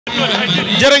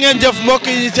jërë ngeen jëf mbokk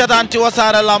yi seetaan ci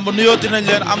wasaare lamb nuyooti nañ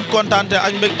leen am kontaante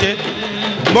ak mbégte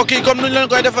mbokk yi comme nuñ leen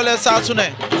koy defalee saa su ne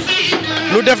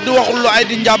lu def di waxul lu ay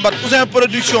di njàmbat Ouzin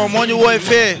Production moo ñu wooy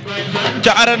fee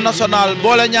ca arène nationale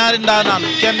boole ñaari ndaanaan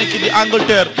kenn ki di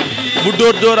Angleterre bu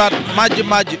dóor dóoraat Madji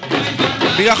Madji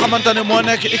bi nga xamante ne moo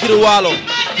nekk ikiri waalo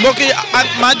mbokk yi ak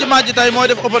Madji Madji tey mooy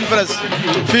def open press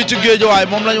fii ci Géejawaay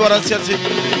moom lañu war a seet si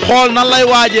xool nan lay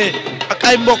waajee ak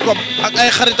ay mbokkam ak ay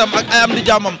xaritam ak ay am di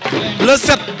jàmmam le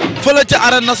 7 fële ca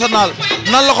arène nationale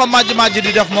nan la ko Madji Madji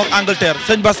di def moom Angleterre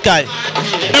sëñ Baskaay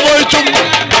li mooy cum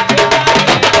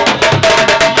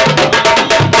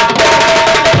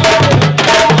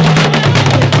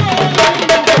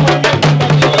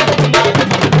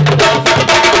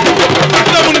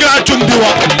mun nga cum di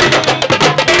wax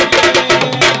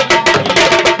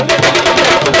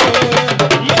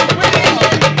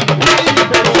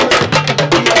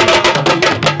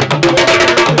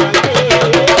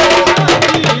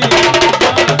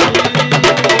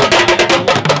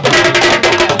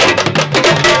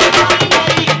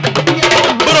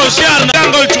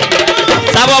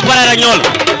boo paree rek ñoo la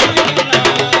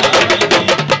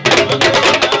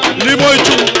li mooy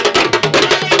cum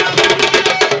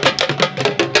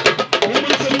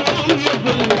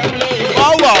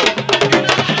waaw waaw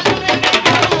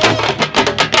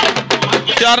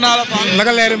jaar naa la fa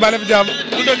naka leer mbaa lépp jàmm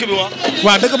du dëkk bi wax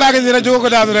waaw dëkk baa ngi nii rek jóge ko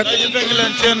daanu rek ñu fekk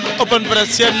leen seen open press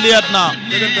seen liet naa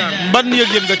ban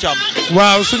yëg-yëg nga ci am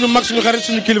waaw suñu mag suñu xarit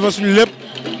suñu kilifa suñu lépp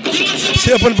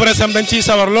si open press am dañ ciy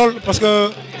sawar lool parce que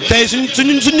tey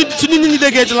suñu nit ñi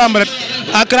déggee ci làmb rek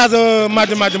à grâce de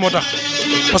Madji Madji moo tax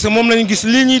parce que moom lañu gis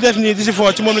lii ñuy def nii di si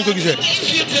foo ci moom lañu ko gisee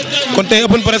kon tey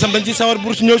open press am dañ ciy sawar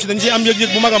pour si ñëw si dañ ciy am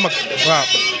yëg-yëg bu mag a mag waaw.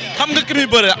 xam nga ki muy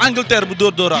bëre Angleterre bu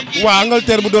dóor dóoraat. waaw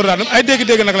Angleterre bu dóor dóoraat ay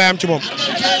dégg-dégg nag lay am ci moom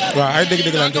waaw ay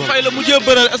dégg-dégg la am ci moom. Caaka Faye la mujjee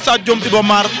bëre stade Jom Iba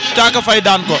Mar Caaka Faye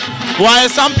daan ko waaye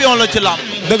champion la ci làmb.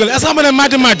 dëgg la est-ce que ma ne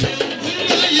Madji Madji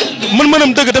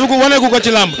mën-mënam dëgg dafa ko waneeku ko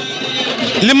ci làmb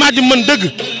li Madji mën dëgg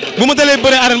bu ma dalee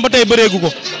bëree arène ba tey bëreegu ko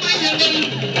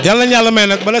yàlla nañu yàlla may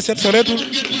nag bala seet soreetul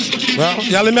waaw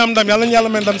yàlla mi am ndam yàlla nañu yàlla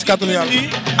may ndam si kàttanu yàlla.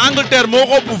 Angleterre moo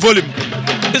ko ëpp volume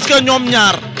est-ce que ñoom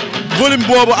ñaar volume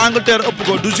boobu Angleterre ëpp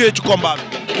ko du jouer ci combat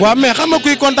bi. waaw mais xam nga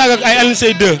kuy contact ak ay Alioune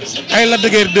Seye 2 ay Lac de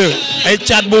Guiers 2 ay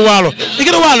Thiat bu Waalo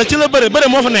Igri Waalo ci la bëre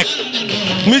moo fa nekk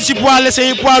muy si poids léger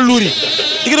yi poids lourd yi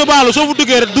Igri Waalo soo fa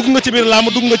duggee rek dugg nga ci biir làmb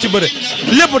dugg nga ci bëre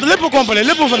lépp complet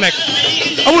lépp fa nekk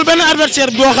amul benn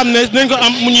adversaire boo xam ne dinañ ko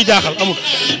am mu ñuy jaaxal amul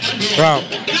waaw.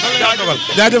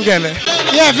 jaajëf gaynde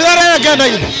yee fi la rey gaynde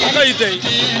gi ngay tey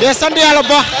yee sant yàlla bu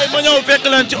baax tey ma ñëw fekk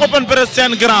leen ci open press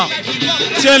seen grand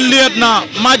seen lieutenant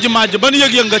Madji Madji ban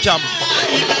yëg-yëg nga ci am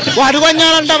wax di ko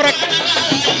ñaanal ndam rek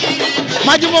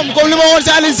Madji moom comme li ma woon si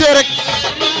Alioune Seye rek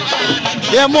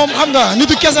yee moom xam nga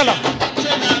nitu kese la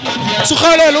su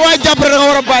xoolee lu waay jàpp rek da nga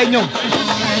war a bàyyi ñëw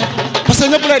parce que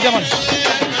ñëpp lay demal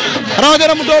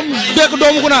rawatina mu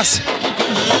doomu Gunaas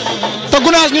te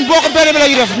Gunaas ñun boo ko benn bi la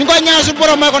ñuy def ñu ngi koy ñaanal suñu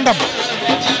borom may ko ndam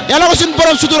yàlla ko suñu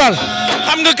borom suturaal.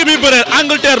 xam nga ki muy bëree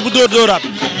Angleterre bu dóor dóoraat.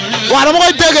 waaw dama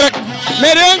koy dégg rek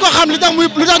mais dinañ ko xam li tax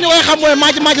ñu koy xam mooy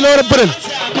Madji Madji la war a bëreel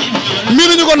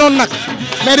miinuñu ko noonu nag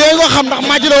mais dinañ ko xam ndax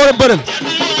Madji la war a bëreel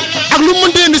ak lu mu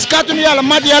mënti indi si kàttanu yàlla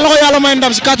Madji yàlla ko yàlla may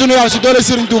ndam si kàttanu yàlla si doole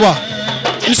Serigne Touba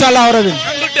incha allahu rabi.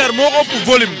 Angleterre moo ko ëpp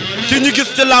volume ci ñu gis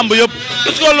ci làmb yëpp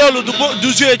est-ce que loolu du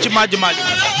jouer ci Madji Madji.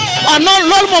 waaw non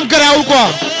loolu moom garaawul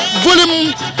quoi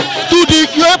volume tuuti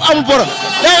yooyu yëpp amul borom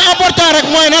day important rek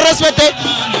mooy na respecté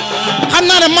xam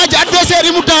naa ne Madji adversaire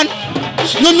yi mu daan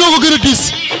ñoom ñoo ko gën a diis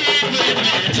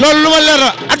loolu lu ma leer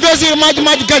la adversaire Madji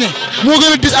Madji gagné moo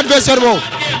gën a diis adversaire boobu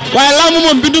waaye làmb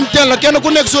moom bindum teel la kenn ku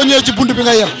nekk soo ñëwee ci bunt bi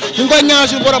nga yem ñu ngi koy ñaanal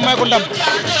suñu borom may ko ndam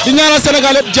di ñaanal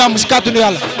Sénégal yëpp jàmm si kàttanu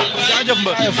yàlla. jaajëf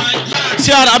mbër.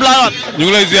 siyaar Ablaye Wade. ñu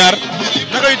ngi lay ziar.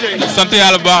 naka yi tey. sant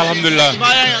yàlla bu baax alhamdulilah.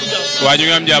 maa yaa ngi am jàmm. waa ñu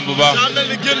ngi am jàmm bu baax. daa mel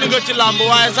ni génn nga ci làmb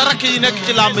waaye sa rakk yi nekk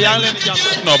ci làmb yaa ngi leen di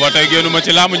jàpp. non ba tey génnuma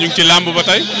ci làmb ñu ngi ci làmb ba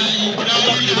tey.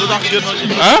 lu tax génnoo ci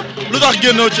làmb. ah. lu tax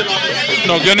génnoo ci làmb.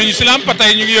 non génnuñu si làmb ba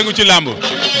tey ñu ngi yëngu ci làmb.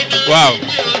 waaw.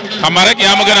 xam nga rek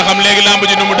yaa ma gën a xam léegi làmb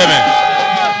ji nu mu demee.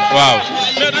 waaw.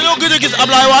 mais dañoo gëj a gis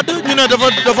Ablaye Wade ñu ne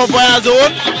dafa voyagé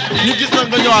woon ñu gis nag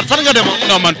nga ñëwaat fan nga demoon.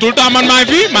 non man tout le temps man maa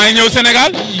ngi fi maa ngi ñëw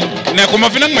Sénégal nekkuma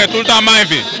fi nag mais tout le temps maa ngi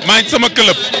fi maa ngi ci sama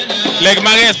club léegi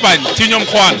maa ngi Espagne ci ñoom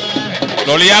Juan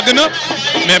loolu yàgg na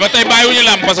mais ba tey bàyyiwuñu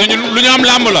làmb parce que ñun lu ñu am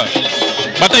làmb la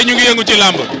ba tey ñu ngi yëngu ci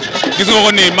làmb gis nga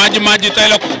ko nii Madji Madji tey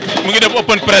la mu ngi def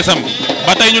open press am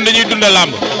ba tey ñun dañuy dundal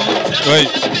làmb oui.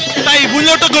 tey bu ñu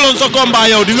la tëggaloon sa combat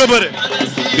yow di nga bëre.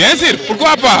 bien sûr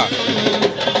pourquoi pas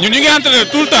ñun ñu ngi entraîné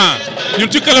tout le temps ñun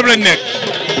ci club lañ nekk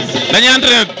dañuy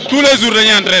entraîné tous les jours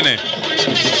dañuy entraîné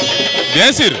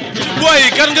bien sûr. ci booy yi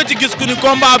kan nga ci gis ku ni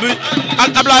combat bi ak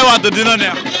Ablaye Wade dina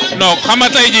neex. non xam nga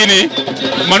tey jii nii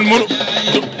man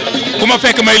ku ma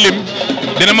fekk may lim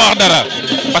dina ma wax dara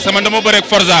parce que man dama bëreeg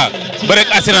Forza bëreeg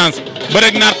assurance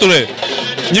bëreeg Naar Touré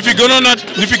ñi fi gënoon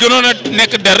a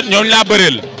nekk der ñooñu laa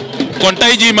bëreel kon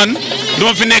tey jii man du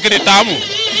ma fi nekk di taamu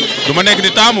du ma nekk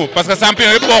di taamu parce que champion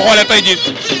yëpp boo xoolee tey jii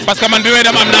parce que man bi may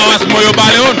dem am na avance moo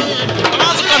yóbbaale woon.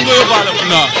 avance kan nga yóbbaale woon.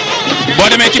 non boo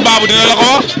demee ci baabu dina la ko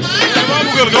wax. maa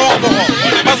bëggoon nga wax ma ko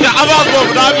parce que avance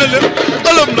boobu daa mel ne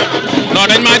ëllëg na. non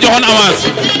dañ maa joxoon avance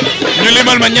ñu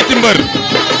limal ma ñetti mbër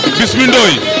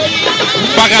Bismindooy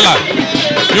Pakala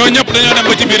ñoo ñëpp dañoo dem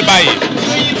ba ci biir bàyyi.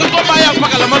 sa combat yaa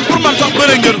Pakala man pour man sax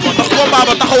bëre ngeen ko ndax combat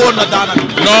ba taxawoon na daanaka.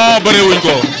 non bëre wuñ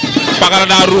ko Pakala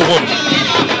daa ruuxoon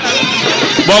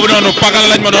boobu noonu Pakala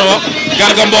lañ ma doon wax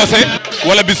Garga Mbossé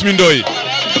wala Bismindooy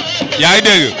yaa ngi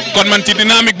dégg kon man ci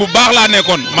dynamique bu baax laa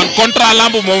nekkoon man contrat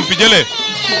lamb moom fi jëlee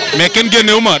mais kenn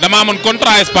génnewu ma dama amoon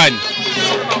contrat Espagne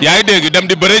yaa ngi dégg dem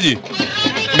di bëre ji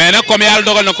mais nag comme yàlla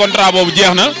dogal na contrat boobu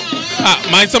jeex na ah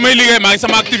maa ngi samay liggéey maa ngi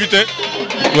sama activité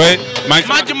oui maa ngi.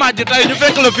 Madji Madji tey ñu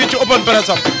fekk la fii ci open press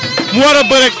am mu war a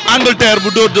bëreeg Angleterre bu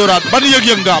dóoraat ban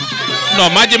yëg-yëg nga am. non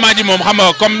Madji Madji moom xam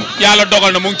nga comme yàlla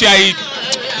dogal na mu ngi ci ay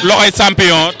loxoy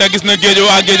champion te gis na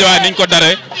géejawaay niñ ko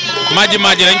dare Madji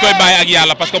Madji dañ koy bàyyi ak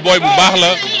yàlla parce que booy bu baax la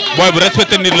booy bu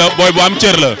respecté nit la booy bu am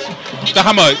cër la te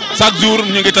xam nga chaque jour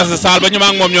ñu ngi tas saal ba ñu ma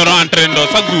ak moom ñoo doon entraîné doo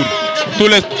chaque jour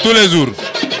tous les jours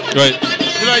oui.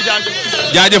 di lay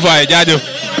jaajëf waay jaajëf.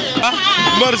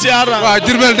 Mbër siyaar naa. waaw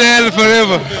Diourbel deel fa réew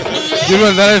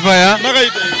Diourbel da lay fay ah. naka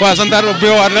it. waaw santaat bu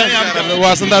waat la.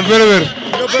 waaw santaat wér-wér.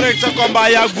 nga bëreeg sa combat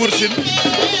yaa Bour Sine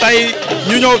tey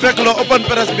ñu ñëw fekk la open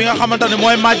press bi nga xamante ne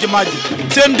mooy Madji Madji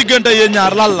seen diggante yéen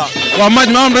ñaar lan la. waaw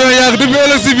Madji maanaam dañoo yàgg depuis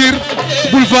ëllëg si biir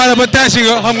bul faale ba tâche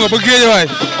nga xam nga ba géejewaay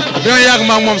dañoo yàgg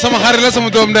ma ak moom sama xarit la sama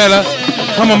doom ndey la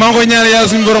xam nga maa ngi koy ñaanal yàlla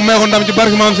suñu borom may ko ndam ci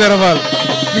barke maam Serap Fall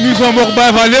di nuyu sama mbokk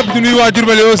Baye Fall yëpp di nuyu waa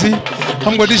Diourbel yi aussi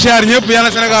xam nga di siyaar ñëpp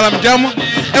yàlla Sénégal am jàmm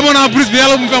émon en plus bi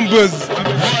yàlla bu mu fi am buzz.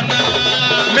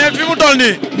 mais fi mu toll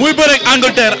nii muy bëreeg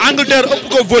Angleterre ëpp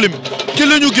ko volume ci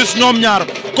li ñu gis ñoom ñaar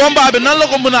combat bi nan la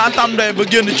ko mën a entendre ba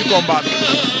génn ci combat bi.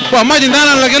 waaw Madji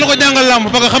ndaanaan la kenn ko jàngal làmb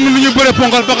parce que xam na lu ñuy bëre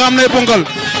ponkal parce que am na ay ponkal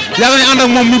yàgg nañu ànd ak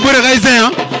moom ñu bëre ay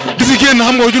géant di si génn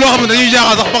xam nga ci loo xam ne dañuy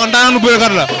jaaxal sax parce que ndaanaanu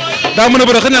bërekat la daa mën a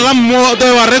bëre xëy na làmb moo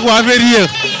doy waar rek waa affaire yi yéex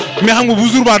mais xam nga bu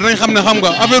jour ba danañ xam ne xam nga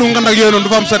affaire u ngand ak yooyu noonu du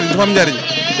fa am sëriñ du fa am njariñ.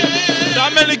 daa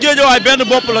mel ni géejawaay benn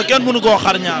bopp la kenn mënu koo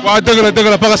xar ñaar. waaw dëgg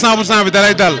la parce que 100% bi da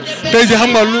lay dal tey ji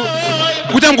xam nga lu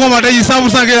ku ci am combat tey ji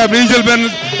 100% géejawaay bi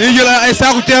dañuy jël ay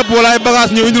saaku ceeb wala ay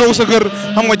bagage ñëw indiloo ko sa kër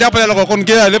xam nga jàppale la ko kon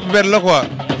géejawaay lépp benn la quoi.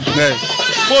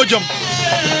 foo jëm.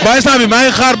 ba instant bi maa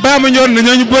ngi xaar Baye Mandione na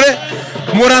ñoo ñu bëre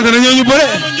mu rente na ñoo ñu bëre.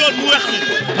 Baye Mandione mu wex ni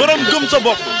borom gëm sa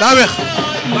bopp. daa wex.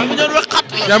 Baye Mandione wex xat.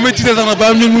 yaa may tiise sax nag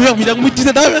Baye Mandione mu wex mi yaa muy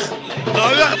tiise daa wex. daa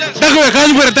wex de. takkuwe kaa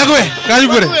ñu bëre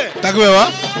takkuwe waaw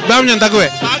Baye Mandione takkuwe.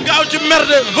 daa gaaw ci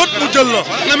merde bët mu jël la.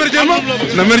 na mer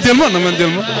jël ma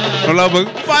loolu laa bëgg.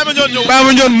 Baye Mandione ñëw. Baye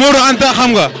Mandione Modou Anta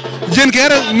xam nga jeune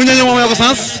kër mu ñëw moom ko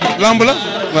sens lamb la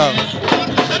waaw.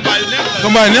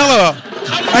 combat yi neex la waaw.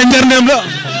 ay njërndeem la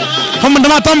xam nga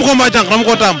damaa tàmm combat jànq dama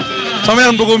koo tàmm sama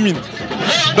yaram da koo miin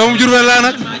doomu Diourbel laa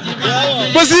nag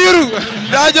Basiirou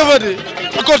daa jëfati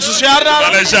coach siyaar naa la.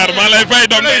 maa lay siyaar maa lay fay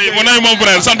doom day mu nay moom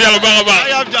frère sant yàlla bu baax a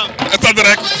baax sant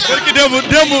rek.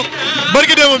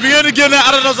 barki démb bi ngeen di génnee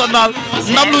arène nationale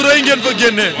ndam lu rëy ngeen fa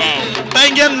génnee. tey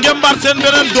ngeen ngëmbaat seen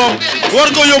beneen doom war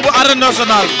ko yóbbu arène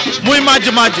nationale muy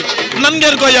Madji Madji nan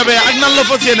ngeen ko yabee ak nan la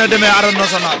fas yéene demee arène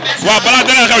nationale. waaw balaa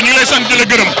dara xew ñu ngi lay sant di la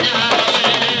gërëm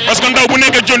parce que ndaw bu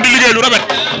nekkee coon di liggéey lu rafet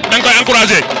da nga koy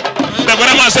encouragé te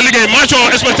vraiment sa liggéey mention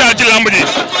spéciale ci lamb ji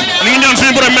ñu ngi ñaan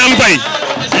suñu borom mi am fay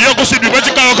yokku site bi ba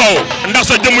ci kaw a kaw ndax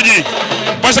sa jëmm ji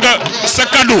parce que sa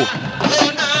kaddu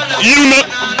yiw na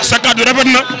sa kaddu rafet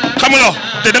na xam nga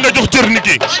te da nga jox cër nit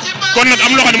ki kon nag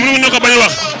am loo xam ne mënu ñu ko bañ a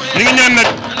wax ñu ngi ñaan nag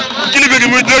kilifa gi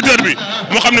muy directeur bi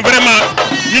moo xam ne vraiment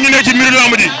ñi ñu nekk ci mbiru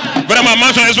lamb ji vraiment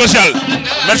mention spéciale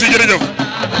merci jërëjëf.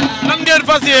 nan ngeen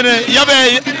fas yéene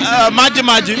yabee Madji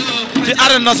Madji ci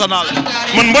arène nationale.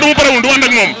 man mbër mu parewul du ma ànd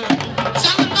ak moom.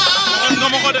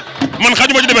 man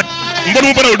xajuma ci defet mbër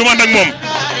mu parewul du ma ànd ak moom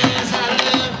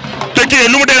te kii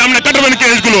lu mu dee am na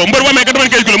 95 kilos mbër bu amee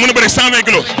 95 kilos mën na bëri 120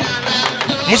 kilos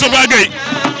Moustapha Gueye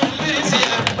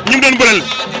ñi mu doon bëreel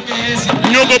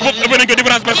ñoo ko bopp ëppee nañ ko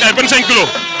différence parce que ay 25 kilos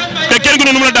te kenn ku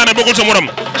ne nu mu la daanee bokkul sa morom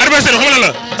adversaire bi xam nga la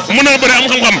mën na bëre am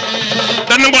xam-xam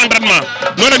te nangoo entraînement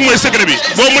loolu rek mooy secret bi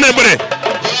boo mënee bëre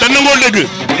te nangoo dégg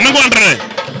nangoo entraîné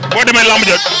boo demee lamb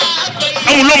jot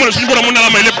amul loo mën a suñu borom mën na la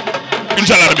may lépp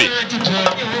incha allah rabbi.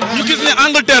 ñu gis ne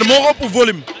Angleterre moo ëpp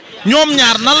volume ñoom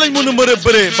ñaar nan lañ mën a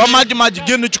bëree ba Madji Madji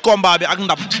génn ci combat bi ak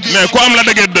ndam. mais ku am la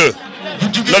dëgër 2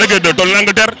 la dëgg de toll na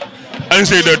Angleterre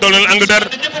Alioune 2 toll na Angleterre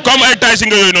comme ay taay si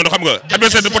nga yooyu noonu xam nga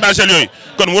adversaire de potentiel yooyu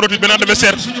kon waratul benn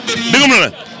adversaire dégg nga la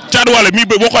Caatu Waalo mii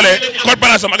boo xoolee code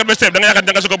place am ak adversaire da nga yaakaar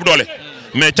da nga ko bu doole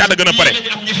mais Caatu gën a pare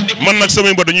man nag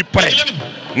samay mbër dañuy pare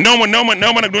néew ma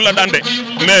nag duñu la daan de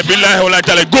mais billaahi wallaahi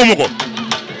taala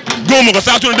góomu ko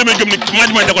saa su ne demee gëm ni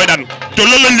Madji Madji da koy daan te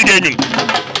loolu lañ liggéey ñun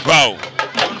waaw.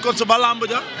 kon su ba lamb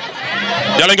ja.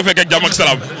 yàlla nga fekkee jàmm ak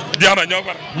salaam jeex na ñoo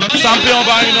far. champion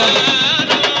baa ngi noonu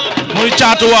muy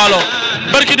Caatu Waalo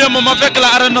barki démb ma fekk la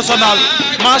arène nationale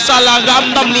macha allah nga am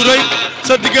ndam lu rëy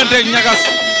sa digganteeg ñagas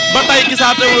ba tey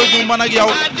gisaate wu man ak yow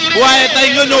waaye tey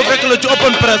nga ñëw fekk la ci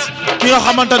open press ki nga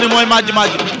xamante ni mooy Madji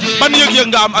Madji ban yëg-yëg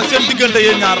nga am ak seen diggante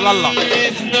yéen ñaar lan la.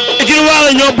 ikir Waalo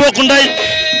ñoo bokk ndey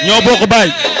ñoo bokk baay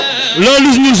loolu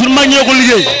ñun suñu mag ñoo ko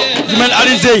liggéey su mel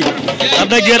Alioune Seye ak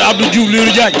dëgg Abdou Diouf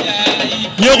Lirou Diagne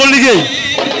ñoo ko liggéey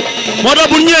moo tax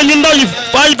bu ñu ñëwee ñun ndaw ñi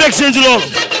faa ñu fekk seen si loolu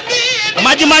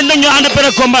Madji Madji nag ñoo ànd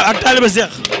pere combat ak Talibé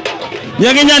Cheikh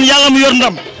ñoo ngi ñaan yàlla mu yor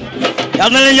ndam yàlla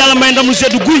na leen yàlla may ndam lu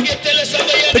seddu guy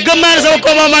te gëm naa ne sama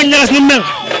combat maa ngi ñagas ni mu mel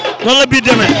noonu la bii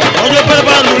demee wax ñoo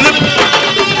préparé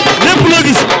lépp loo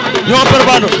gis ñoo ko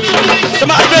préparé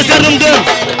sama adversaire nu mu doon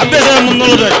adversaire moom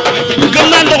noonu la doy gëm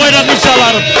naa ne da koy daan incha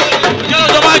allah rab yow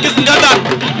damaa gis nga daan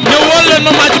ne wóor leen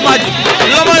ma Madji Madji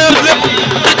la ma yor lépp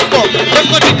teg ko def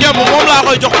ko ci jéem moom laa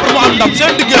koy jox pour mu am ndam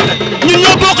seen diggante. ñun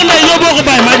ñoo bokk ndey ñoo bokk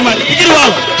baay Madji Madji ikir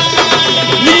Waalo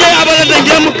ñun ñooy abalante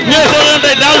ngéem ñooy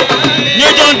soolante daal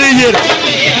ñooy joxante yéer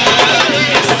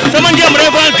sama ngéem day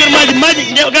fanaan kër Madji Madji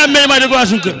nga mel ma def waa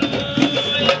suñu kër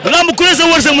lamb ku ne sa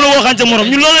wërsëg mu la woo xañ sa morom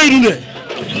ñun loolu lay dundee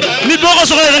nit boo ko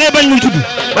soxoree da ngay bañ muy tudd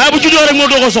waaye bu juddoo rek moo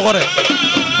doo ko soxoree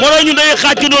moo tax ñun day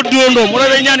xàccandoo diwandoo moo tax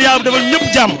day ñaan yàlla defal ñëpp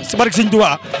jàmm si barke sëñ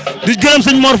Tuubaa di gërëm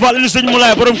sëñ Mor Fall indi sëñ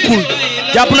Moulay borom kuul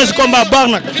jàpp na si combat baax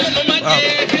nag waaw.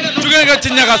 jugee nga ci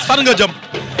ñagas fan nga jëm.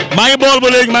 maa ngi bool ba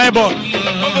léegi maa ngi bool.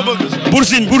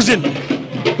 Boursine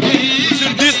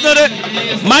diis na de.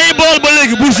 maa ngi bool ba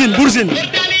léegi Boursine. Boursine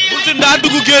daa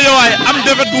dugg géejawaay am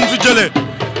defet bu mu fi jëlee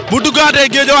bu duggaatee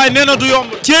géejawaay nee na du yomb.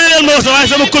 Thielly leen ma wax sax waaye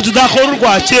sama coach daa xoolul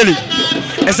quoi Thielly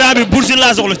instant bi Boursine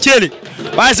laa soxla Thielly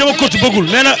waaye sama coach bëggul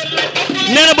nee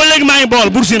na ba léegi maa ngi bool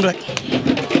Boursine rek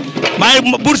maa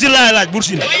ngi Boursine laay laaj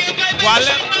Boursine. waa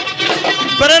lépp.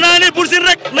 pare naa ni Boursine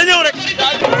rek na ñëw rek.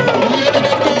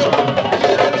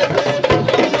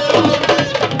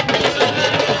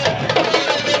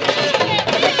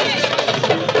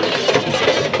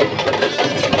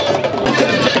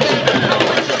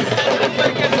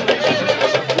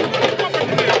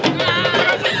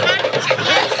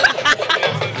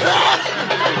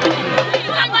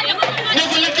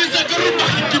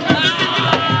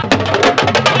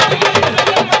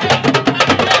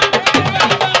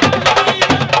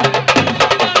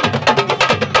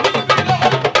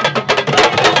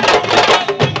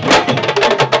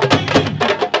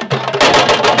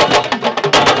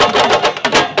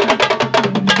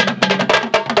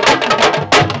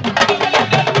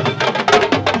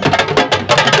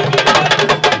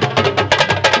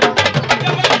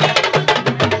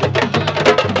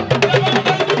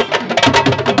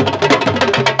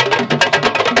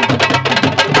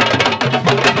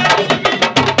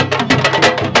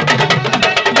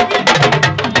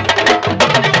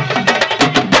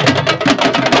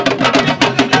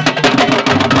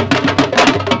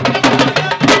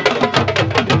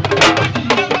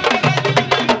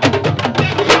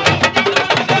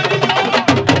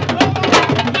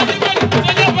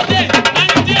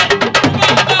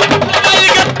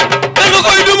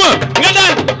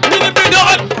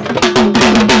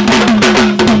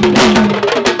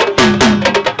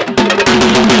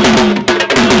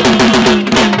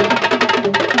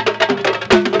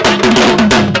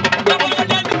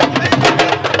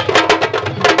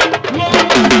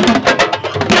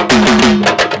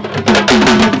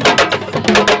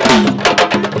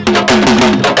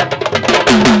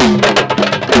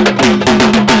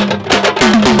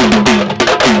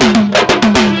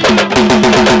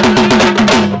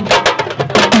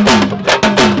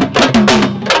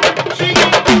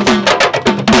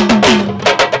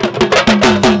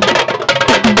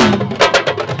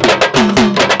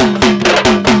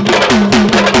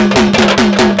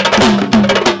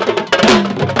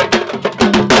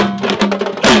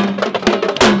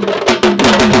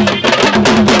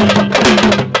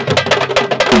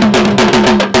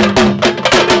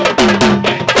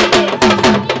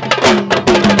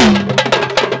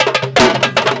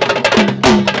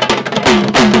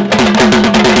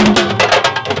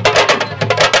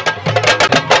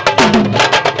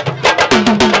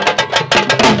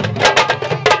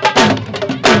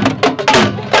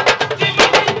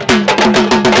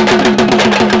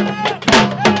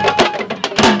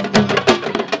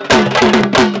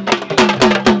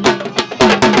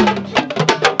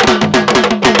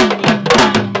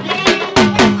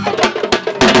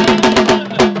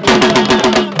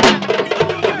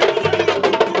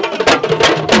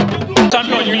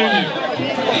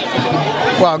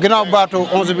 waaw ginnaaw baatu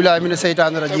onze billahi mina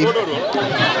seytaani rajim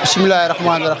bismillahi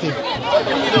rahmaani rahim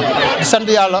di sant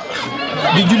yàlla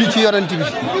di julli ci yonent bi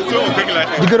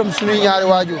di gërëm suñuy ñaari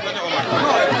waajur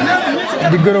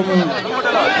di gërëm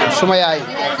suma yaay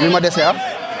mi ma dese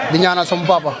di ñaanal sama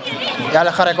papa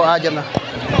yàlla xare ko àjjana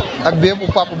ak bépp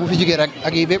papa bu fi jigee rek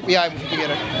ak yi bépp yaay bu fi jigee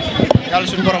rek yàlla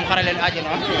suñu borom xare leen àjjana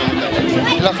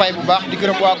di la fay bu baax di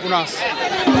gërëm waa Gunaas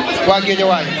waa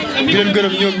Géejawaay di leen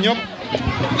gërëm ñoom ñëpp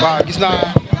waaw gis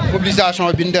naa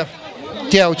mobilisation bi ñu def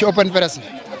teew ci open presse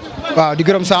waaw di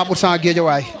gërëm 100%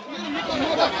 Géejawaay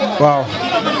waaw.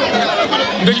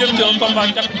 nga jëm ci un combat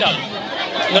capital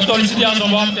nga toll situation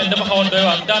boo xam te dafa xaw a doy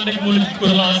waar daan rek mu ko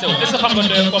relancé wu est-ce que xam nga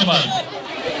doy combat bi.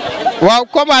 waaw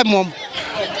combat bi moom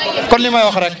kon li may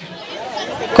wax rek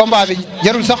combat bi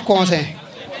jarul sax conseil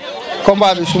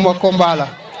combat bi suma combat la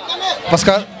parce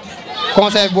que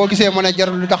conseil boo gisee ma ne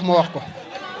jarul lu tax ma wax ko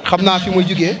xam naa fi ma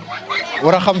jugee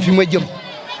war a xam fi ma jëm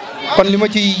kon li ma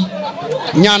ci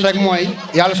ñaan rek mooy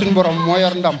yàlla suñu borom moo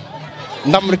yor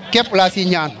ndam rek képp laa siy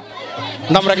ñaan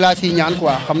ndam rek laa siy ñaan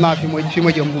quoi xam naa fi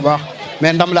ma jëm bu baax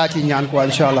mais ndam laa ciy ñaan quoi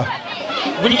incha allah.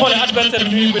 bu ñu xoolee adversaire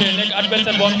bi muy bëree nekk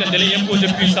adversaire boo xam te ne da lay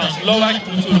imposer puissance loo waaj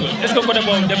pour suul ko est-ce que côté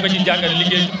boobu def nga ci jàngale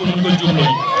liggéey ci pour mun ko juumloo.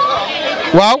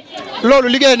 waaw loolu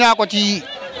liggéey naa ko ci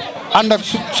ànd ak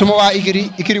suma waa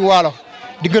Ikiri Waalo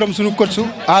di gërëm suñu coach su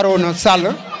Arona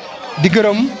Sall di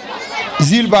gërëm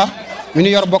Zil Ba mi ñu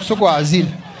yor box quoi Zil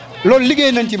loolu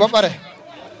liggéey nañ ci ba pare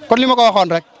kon li ma ko waxoon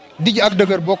rek dijj ak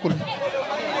dëgër bokkul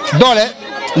doole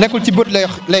nekkul ci bët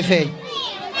lay feeñ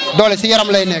doole si yaram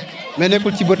lay nekk mais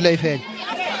nekkul ci bët lay feeñ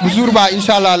bu jour ba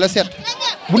incha allah la set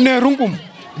bu nee runkum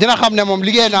dina xam ne moom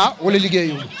liggéey naa wala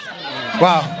liggéeyu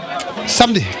waaw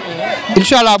samedi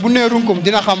incha allah bu nee runkum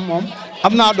dina xam moom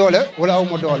am naa doole wala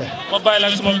awma doole. ma bàyyi la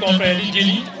ak sama confrère yi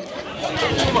Jili.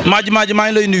 Madji Madji maa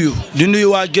ngi lay nuyu di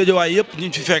nuyu waa Géejawaay yëpp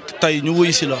ñu fi fekk tey ñu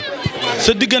wuy si la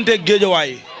sa diggante ak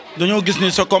Géejawaay dañoo gis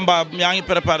ni sa combat yaa ngi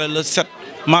préparé le 7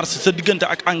 mars sa diggante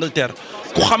ak Angleterre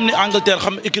ku xam ni Angleterre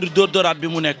xam écurie Dóor Dóoraat bi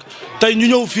mu nekk tey ñu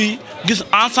ñëw fii gis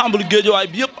ensemble Géejawaay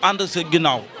bi yëpp ànd sa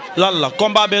ginnaaw lan la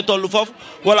combat bee toll foofu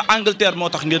wala Angleterre moo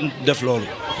tax ngeen def loolu.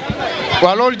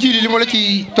 waaw loolu Jili li ma la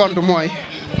ci tontu mooy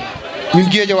ñun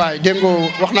Géejawaay dégg nga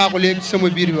wax naa ko léegi sama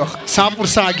biir bi wax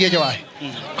 100% Géejawaay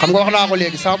xam nga wax naa ko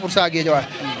léegi 100% Géejawaay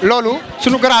loolu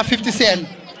suñu grand 50 Cent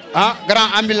grand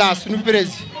ambulance suñu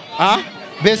président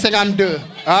B52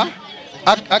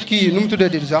 ak kii nu mu tuddee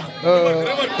di sax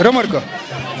remarque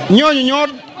ñooñu ñoo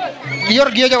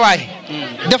yor Géejawaay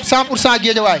def 100%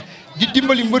 Géejawaay di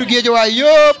dimbali mbëru Géejawaay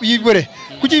yëpp yi bëre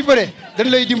ku ciy bëre dañ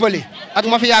lay dimbali ak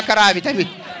mafia kara bi tamit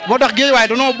moo tax Géejawaay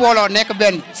dañoo booloo nekk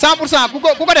benn 100% ku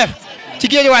ko def ci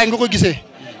Géejawaay nga ko gisee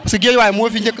parce que Géejawaay moo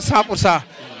fi njëkk 100%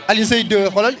 Alioune Seye 2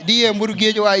 xoolal di yee mbëru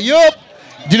Géejawaay yëpp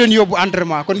di leen yóbbu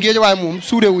entraînement kon Géejawaay moom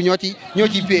suurewu ñoo ci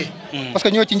pay parce que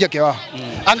ñoo ci njëkkee waaw.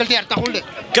 Angleterre taxul de.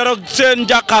 keroog seen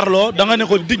jàkkaarloo da nga ne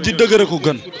ko dijj dëgëre ko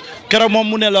gën keroog moom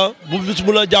mu ne la bu bis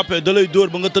bu la jàppee da lay dóor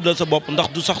ba nga tëddal sa bopp ndax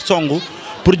du sax songu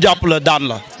pour jàpp la daan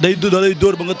la da lay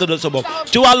dóor ba nga tëddal sa bopp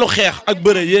ci wàllu xeex ak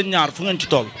bëre yéen ñaar fu ngeen ci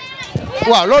toll.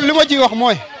 waaw loolu li ma ciy wax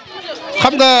mooy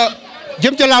xam nga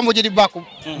jëm ca làmb ji di bàkku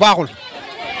baaxul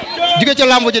jige ca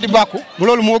làmb ji di bàkku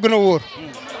loolu moo gën a wóor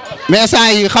mais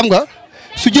saa yi xam nga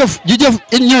su jëf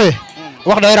ñëwee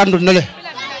wax day randu na le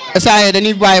saa yi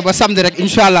dañuy bàyyi ba samedi rek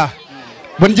incha allah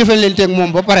ban jëfalanteeg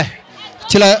moom ba pare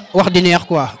ci la wax di neex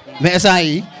quoi mais saa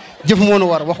yi jëf moo nu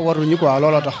war wax waruñu quoi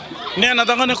looloo tax. nee na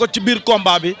da nga ne ko ci biir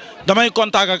combat bi damay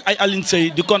contact ak ay Alioune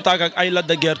Seye di contact ak ay Lac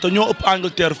de Guiers te ñoo ëpp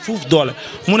Angleterre fuuf doole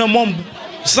mu ne moom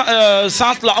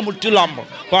sens la amul ci làmb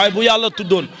waaye bu yàlla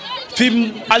tuddoon fi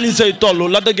Alioune Seye toll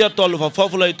Lac de Guiers toll fa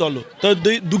foofu lay toll te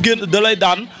du génn da lay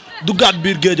daan du gàtt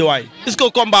biir Géejawaay est-ce que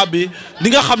combat bi di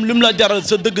nga xam lim la jaral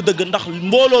sa dëgg-dëgg ndax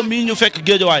mbooloo mii ñu fekk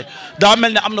Géejawaay daa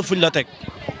mel ne am na fuñ la teg.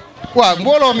 waaw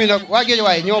mbooloo mi nag waa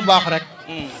Géejawaay ñoo baax rek.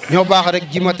 ñoo baax rek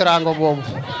ji ma teraanga boobu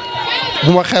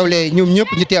bu ma xewlee ñoom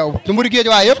ñëpp ñu teew te mbëri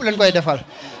Géejawaay yëpp lañ koy defal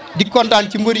di kontaan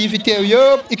ci mbër yi fi teew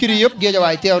yëpp écurie yëpp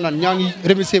Géejawaay teew nan ñaa ngi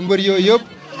remercier mbër yooyu yëpp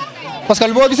parce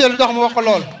que boo gisee lu tax ma wax ko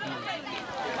lool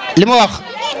li ma wax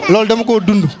loolu dama koo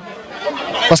dund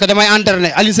parce que damay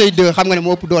entraîné Alioune Seye 2 xam nga ne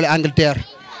moo ëpp doole Angleterre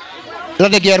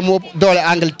Lac de Guiers moo ëpp doole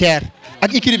Angleterre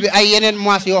ak écurie bi ay yeneen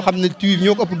maas yoo xam ne tuuti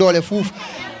ñoo ko ëpp doole fuuf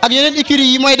ak yeneen écurie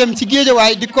yi may dem ci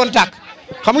Géejawaay di contact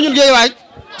xam nga ñun Géejawaay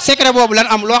secret boobu lan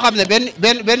am loo xam ne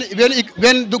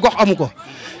benn du gox amu ko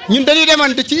ñun dañuy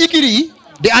demante ci écurie yi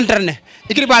di entraîné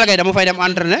écurie Balla Gaye dama fay dem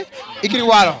entraîné écurie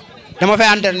Waalo dama fay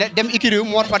entraîné dem écurie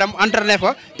Mor fa dem entraîné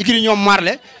fa écurie ñoom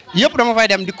Marle yëpp dama fay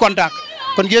dem di contact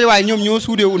kon Géejawaay ñoom ñoo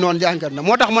suudeewu noonu di entraîné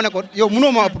moo tax ma ne ko yow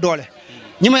mënoo ma ëpp doole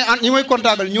ñi may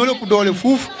contactal ñoo la ëpp doole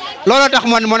fuuf looloo tax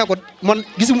man ma ne ko man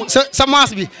gisuma sa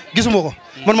maas bi gisuma ko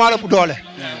man maa la ëpp doole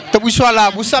te bu incha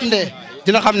allah bu samdee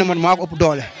dina xam ne man maa ko ëpp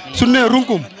doole su nee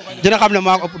runkum dina xam ne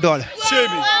maa ko ëpp doole. chey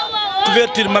bi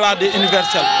couverture maladie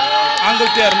universelle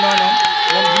Angleterre noonu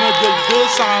moom dina jël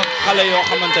 200 xale yoo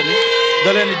xamante ni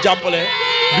da leen di jàppale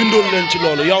bindoon leen ci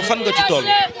loolu yow fan nga ci toll.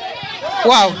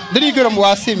 waaw dañuy gërëm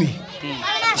waa SEMI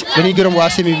dañuy gërëm waa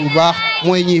SEMI bu baax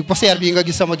mooy ñii posteer bi nga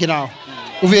gis sama ginnaaw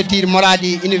couverture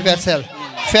maladie universelle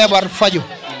feebar faju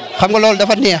xam nga loolu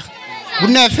dafa neex bu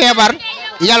nee feebar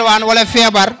yalwaan wala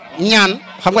feebar ñaan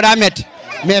xam nga daa metti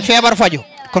mais feebar faju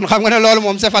kon xam nga ne loolu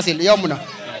moom c'est facile yomb na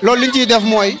loolu li ñu ciy def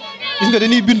mooy gis nga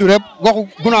dañuy bindu rek goxu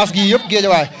gunaas gi yëpp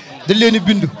géejawaay dañ leen di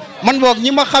bindu man boog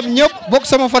ñi ma xam ñëpp bokk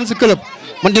sama fan si club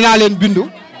man dinaa leen bindu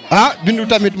bindu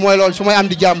tamit mooy loolu su may am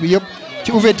di jàmb yëpp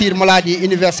ci ouverture maladie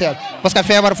universelle parce que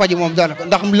feebar faji moom daanaka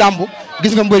ndax làmb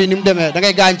gis nga mbëri ni mu demee da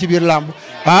ngay gaañ ci biir làmb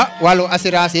wàllu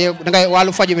assurance yi da ngay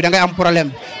wàllu faju bi da ngay am problème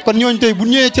bi kon ñooñu tey bu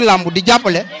ñëwee ci làmb di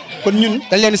jàppale kon ñun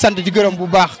dañ leen sant di gërëm bu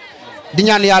baax di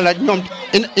ñaan yàlla ñoom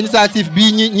initiative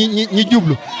bii ñi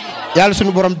jublu yàlla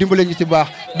suñu borom dimbale ñu ci baax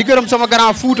di gërëm sama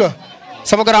grand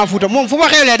Fouta moom fu ma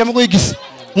xewlee dama koy gis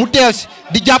mu teew si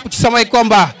di jàpp ci samay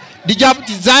combat di jàpp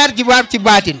ci zaahir ci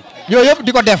baatin yooyu yëpp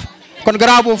di ko def kon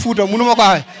grand boobu Fouta mënu ma ko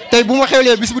waxee tey bu ma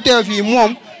xewlee bis bu teew fii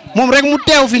moom rek mu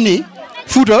teew fi nii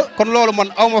Fouta kon loolu man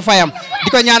aw ma fayam di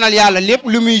ko ñaanal yàlla lépp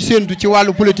lu muy séentu ci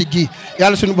wàllu politique gi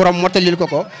yàlla suñu borom mottalil ko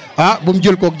ba mu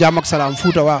jël koog jàmm ak salaam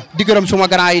Fouta waaw di gërëm suma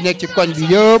grand yi nekk ci koñ bi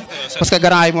yëpp parce que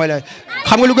grand yi mooy lay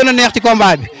xam nga lu gën a neex ci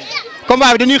combat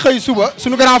bi dañuy xëy suba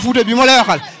suñu grand Fouta bi ma lay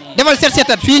waxal defal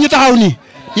setal fii ñu taxaw nii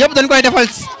yëpp dañ koy defal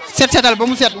setal ba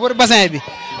mu set wër bassin bi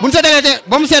buñ setalee te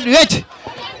ba mu set wecc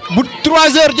bu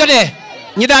 3 heures jotee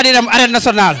ñi daal di dem arène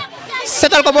nationale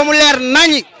setal ko ba mu leer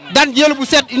nañi daan jël bu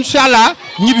set incha allah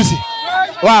ñibbisi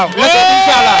waaw la set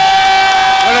incha allah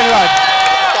wala ñu waaj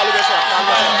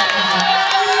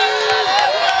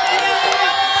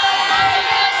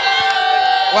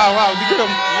waaw di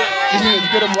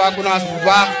gërëm waa Gunaas bu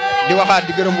baax di waxaat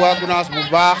di gërëm waa Gunaas bu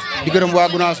baax di gërëm waa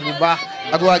Gunaas bu baax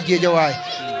ak waa Géejawaay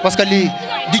parce que lii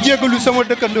di jéggalu sama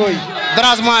dëkkandoo yi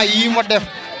dérangement yi ma def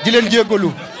di leen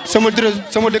jéggalu sama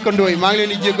dëkkandoo yi maa ngi leen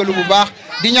di jéggalu bu baax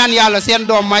di ñaan yàlla seen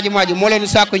doom Madji Madji moo leen di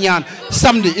sàkku ñaan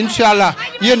samedi incha allah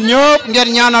yéen ñëpp ngeen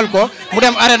ñaanal ko mu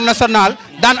dem arène nationale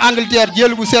daan Angleterre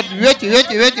jël bu set wecc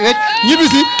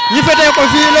ñibbisi ñu fetee ko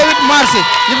fii le 8 mars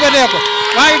ñu fetee ko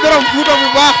maa ngi gërëm Fouta bu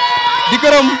baax di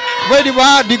gërëm Boy di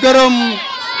baax di gërëm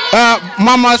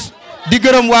Mamas di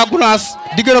gërëm waa Gunaas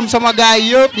di gërëm sama gaay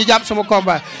yi yëpp ñu jàpp sama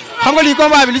combat xam nga lii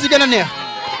combat bi li ci gën a neex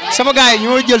sama gaay yi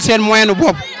ñoo jël seen moyen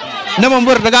bopp ne ma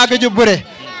mbër da ngaa gëj a bëre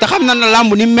te xam na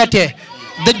lamb ni mu méttee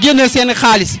da génne seen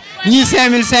xaalis ñii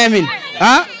 5000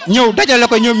 ñëw dajale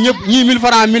ko ñoom ñëpp ñii 1000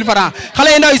 francs xale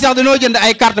yi ndaw yi sax dañoo jënd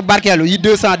ay carte barkeelu yi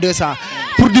 200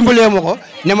 pour dimbalee ma ko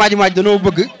ne Madji Madji dañoo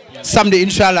bëgg samedi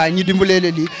incha allah ñi dimbalee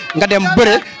leen lii nga dem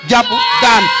bëre jàpp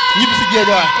daan ñibbi si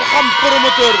Géejawaay.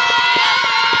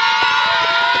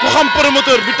 ku xam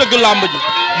promoteur bi tëgg lamb ji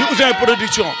di Ouzin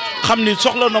production xam ni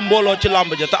soxla na mbooloo ci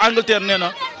lamb ji te Angleterre nee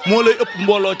na moo lay ëpp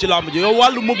mbooloo ci lamb ji yow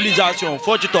wàllu mobilisation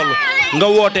foo ci toll nga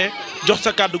woote jox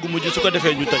sa kàddu gu mujj su ko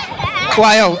defee ñu tëj.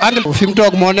 waaw yow Angleterre fi mu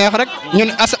toog moo neex rek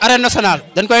ñun arène nationale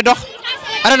dañ koy dox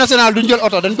arène nationale duñ jël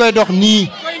oto dañ koy dox nii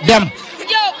dem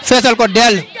feesal ko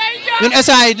dell ñun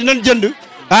instant yi dinañ jënd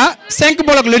 5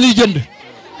 bolok la ñuy jënd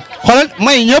xoolal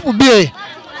may ñëpp billet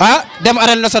dem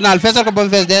arène nationale feesal ko ba mu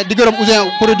fees de di gërëm Ouzin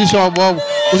production boobu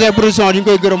Ouzin production ñu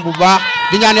koy gërëm bu baax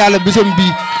di ñaan yàlla bisam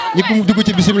bii ñi ko mu dugg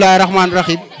ci bisimilahi rahmaani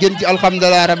rahim gën ci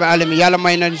alhamdulilahi rabbil alamin yàlla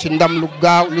may nañ si ndam lu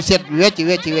gaaw lu set wecc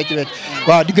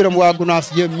waaw di gërëm waa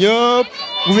Gunaas yëm ñëpp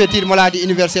couverture maladie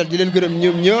universelle di leen gërëm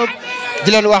ñëpp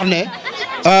di leen wax ne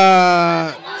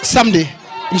samedi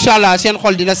incha allah seen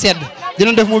xol dina sedd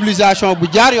dina def mobilisation bu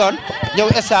jaar yoon ñëw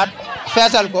stade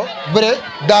feesal ko bëre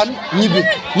daan ñibbi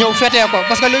ñëw fetee ko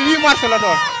parce que le 8 mars la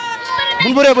doon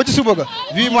buñ bëree ba ci suba ga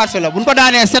 8 mars la buñ ko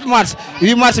daanee 7 mars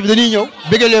 8 mars bi dañuy ñëw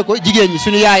bégalee ko jigéen ñi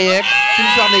suñu yaay yeeg suñu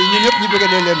soxna yi ñun ñëpp ñu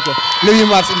bégalee leen ko le 8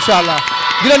 mars incha allah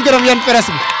di leen gërëm yéen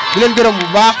presse bi di leen gërëm bu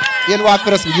baax yéen waa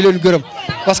presse bi di leen gërëm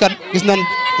parce que gis nañ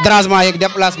dérangement yeeg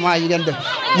déplacement yi ngeen def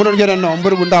mënoon ngeen a non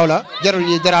mbër bu ndaw la jarul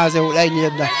ñuy déranger wu ay ñi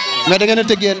da mais da ngeen a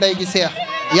tëggee nday gi seex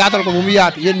yaatal ko bu mu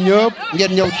yaatu yéen ñëpp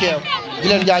ngeen ñëw teew di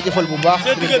leen jaajëfal bu baax.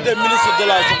 seen diggante ministre de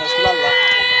la jeunesse lan la.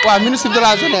 waaw ministre de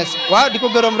la jeunesse waaw di ko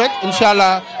gërëm rek incha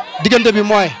allah diggante bi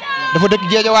mooy dafa dëkk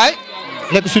Géejawaay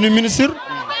nekk suñu ministre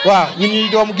waaw ñun ñuy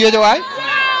doomu Géejawaay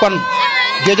kon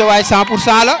Géejawaay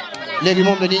 100% la léegi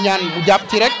moom dañuy ñaan bu jàpp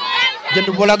ci rek jënd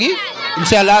bolog yi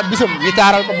incha allah bisam ñu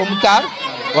taaral ko ba mu taar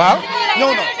waaw.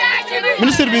 ñëw na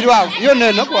ministre bi waaw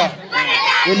yónnee na quoi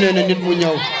yónnee na nit mu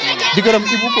ñëw di gërëm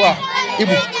Ibu quoi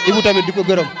Ibu tamit di ko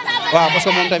gërëm waaw parce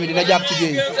que moom tamit dina jàpp ci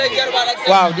géej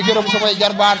waaw di gërëm sumay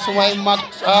jarbaat sumay mag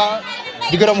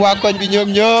di gërëm waa koñ bi ñoom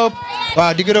ñëpp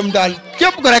waaw di gërëm daal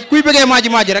képp ko rek kuy bëggee Madji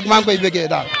Madji rek maa ngi koy bëggee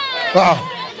daal waaw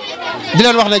di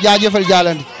leen wax ne jaajëfal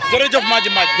jaalandi jërëjëf Madji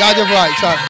Madji jaajëf waay